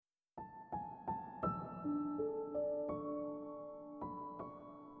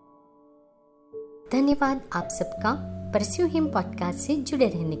धन्यवाद आप सबका परस्यू हिम पॉडकास्ट से जुड़े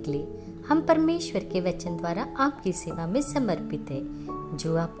रहने के लिए। हम परमेश्वर के वचन द्वारा आपकी सेवा में समर्पित है,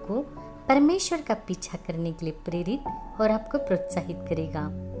 जो आपको परमेश्वर का पीछा करने के लिए प्रेरित और आपको प्रोत्साहित करेगा।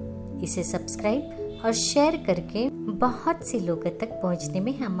 इसे सब्सक्राइब और शेयर करके बहुत से लोगों तक पहुंचने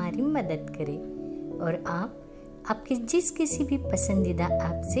में हमारी मदद करें। और आपके जिस किसी भी पसंदीदा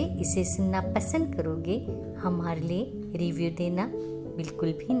ऐप से इसे सुनना पसंद करोगे, हमारे लिए रिव्यू देना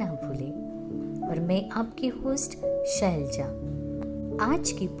बिल्कुल भी ना भूलें। और मैं आपकी होस्ट शैलजा।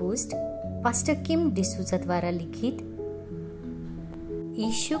 आज की पोस्ट पास्टर किम डिसूजा द्वारा लिखित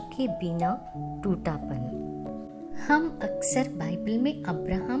यीशु के बिना टूटापन। हम अक्सर बाइबल में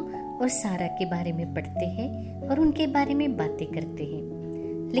अब्राहम और सारा के बारे में पढ़ते हैं और उनके बारे में बातें करते हैं,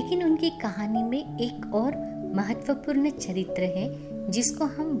 लेकिन उनकी कहानी में एक और महत्वपूर्ण चरित्र है जिसको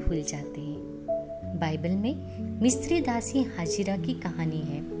हम भूल जाते हैं। बाइबल में मिस्री दासी हाजिरा की कहानी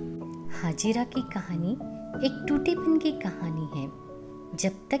है। हाजिरा की कहानी एक टूटेपन की कहानी है,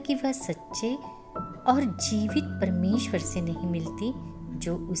 जब तक कि वह सच्चे और जीवित परमेश्वर से नहीं मिलती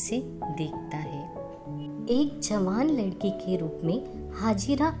जो उसे देखता है। एक जवान लड़की के रूप में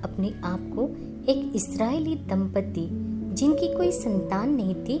हाजिरा अपने आप को एक इस्राएली दंपति जिनकी कोई संतान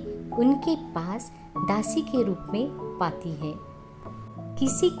नहीं थी, उनके पास दासी के रूप में पाती है।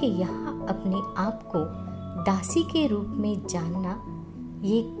 किसी के यहाँ अपने आप को दासी के रूप में जानना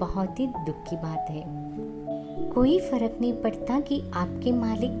ये एक बहुत ही दुख की बात है। कोई फर्क नहीं पड़ता कि आपके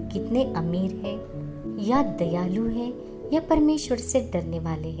मालिक कितने अमीर हैं या दयालु हैं या परमेश्वर से डरने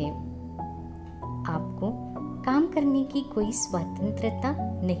वाले हैं। आपको काम करने की कोई स्वतंत्रता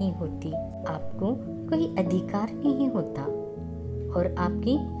नहीं होती, आपको कोई अधिकार नहीं होता और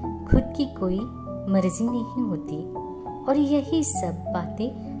आपकी खुद की कोई मर्जी नहीं होती। और यही सब बातें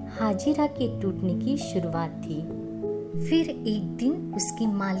हाजिरा के टूटने की शुरुआत थी। फिर एक दिन उसकी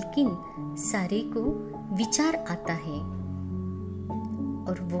मालकिन सारे को विचार आता है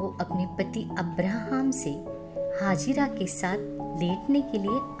और वो अपने पति अब्राहम से हाजिरा के साथ लेटने के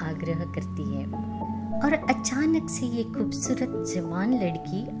लिए आग्रह करती है। और अचानक से ये खूबसूरत जवान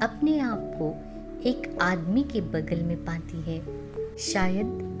लड़की अपने आप को एक आदमी के बगल में पाती है,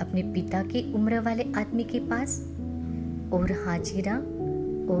 शायद अपने पिता के उम्र वाले आदमी के पास, और हाजिरा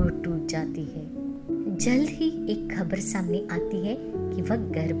और टूट जाती है। जल्द ही एक खबर सामने आती है कि वह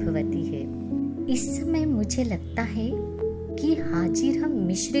गर्भवती है। इस समय मुझे लगता है कि हाजिरा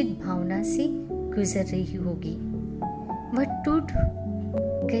मिश्रित भावना से गुजर रही होगी। वह टूट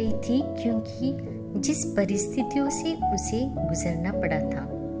गई थी क्योंकि जिस परिस्थितियों से उसे गुजरना पड़ा था,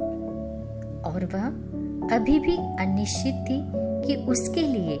 और वह अभी भी अनिश्चित थी कि उसके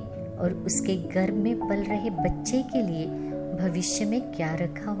लिए और उसके गर्भ में पल रहे बच्चे के लिए भविष्य में क्या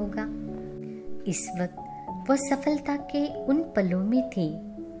रखा होगा। इस वक्त वह सफलता के उन पलों में थी,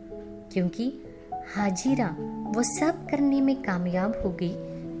 क्योंकि हाजिरा वो सब करने में कामयाब हो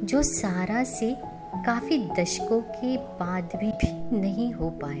गई जो सारा से काफी दशकों के बाद भी नहीं हो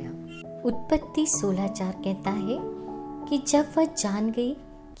पाया। उत्पत्ति 16:4 कहता है कि जब वह जान गई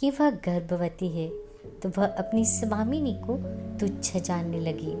कि वह गर्भवती है, तो वह अपनी स्वामिनी को तुच्छ जानने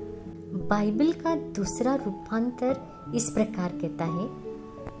लगी। बाइबल का दूसरा रूपांतर इस प्रकार कहता है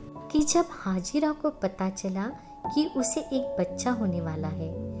कि जब हाजिरा को पता चला कि उसे एक बच्चा होने वाला है,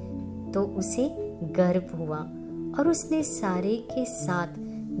 तो उसे गर्व हुआ और उसने सारे के साथ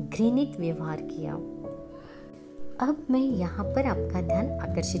घृणित व्यवहार किया। अब मैं यहाँ पर आपका ध्यान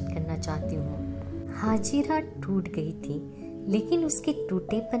आकर्षित करना चाहती हूँ। हाजिरा टूट गई थी, लेकिन उसके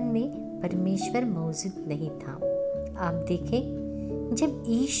टूटेपन में परमेश्वर मौजूद नहीं था। आप देखें, जब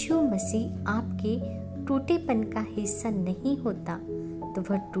यीशु मसीह आपके टूटेपन का हिस्सा नहीं होता, तो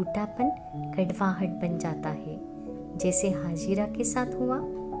वह टूटापन कड़वाहट बन जाता है, जैसे हाजिरा के साथ हुआ।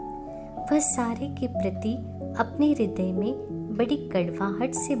 वह सारे के प्रति अपने हृदय में बड़ी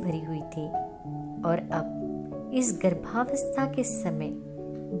कड़वाहट से भरी हुई थी, और अब इस गर्भावस्था के समय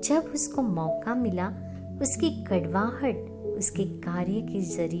जब उसको मौका मिला, उसकी कड़वाहट उसके कार्य के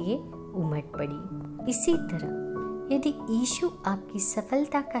जरिए उमड़ पड़ी। इसी तरह यदि यीशु आपकी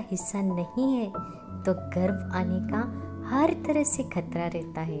सफलता का हिस्सा नहीं है, तो गर्व आने का हर तरह से खतरा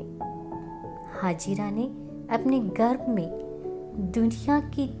रहता है। हाजिरा ने अपने गर्भ में दुनिया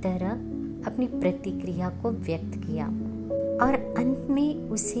की तरह अपनी प्रतिक्रिया को व्यक्त किया, और अंत में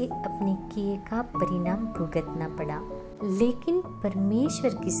उसे अपने किए का परिणाम भुगतना पड़ा। लेकिन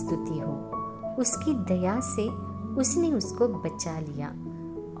परमेश्वर की स्तुति हो, उसकी दया से उसने उसको बचा लिया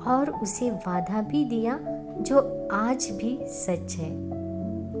और उसे वादा भी दिया जो आज भी सच है।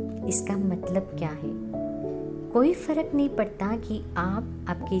 इसका मतलब क्या है? कोई फर्क नहीं पड़ता कि आप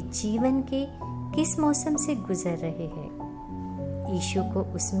आपके जीवन के किस मौसम से गुजर रहे हैं, यीशु को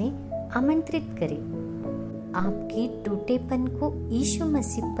उसमें आमंत्रित करें। आपके टूटेपन को यीशु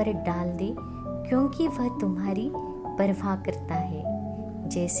मसीह पर डाल दे, क्योंकि वह तुम्हारी परवाह करता है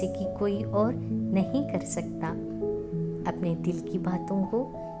जैसे कि कोई और नहीं कर सकता। अपने दिल की बातों को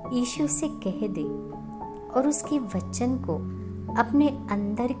यीशु से कह दे और उसके वचन को अपने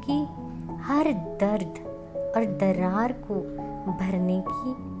अंदर की हर दर्द और दरार को भरने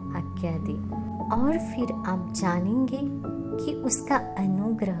की आज्ञा दे, और फिर आप जानेंगे कि उसका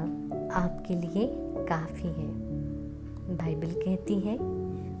अनुग्रह आपके लिए काफी है। बाइबल कहती है,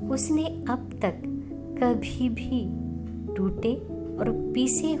 उसने अब तक कभी भी टूटे और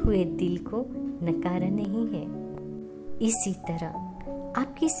पीसे हुए दिल को नकारा नहीं है। इसी तरह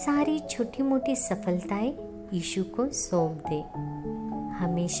आपकी सारी छोटी मोटी सफलताएं यीशु को सौंप दे।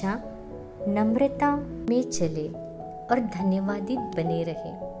 हमेशा नम्रता में चले और धन्यवादित बने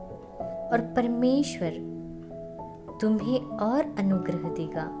रहे, और परमेश्वर तुम्हें और अनुग्रह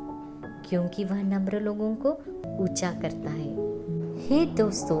देगा, क्योंकि वह नम्र लोगों को ऊंचा करता है। हे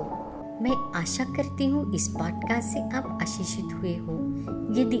दोस्तों, मैं आशा करती हूँ इस पॉडकास्ट से आप आशीषित हुए हो।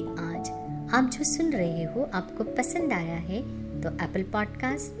 यदि आज आप जो सुन रहे हो आपको पसंद आया है तो एप्पल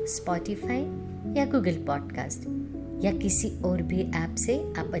पॉडकास्ट, स्पॉटिफाई या गूगल पॉडकास्ट या किसी और भी ऐप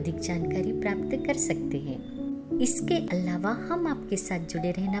से आप अधिक जानकारी प्राप्त कर सकते हैं। इसके अलावा हम आपके साथ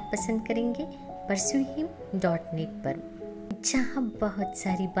जुड़े रहना पसंद करेंगे pursue-him.net पर, जहाँ बहुत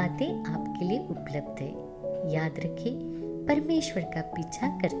सारी बातें आपके लिए उपलब्ध है। याद रखें, परमेश्वर का पीछा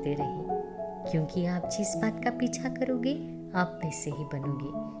करते रहें, क्योंकि आप जिस बात का पीछा करोगे आप वैसे ही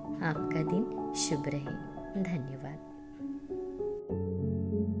बनोगे। आपका दिन शुभ रहे। धन्यवाद।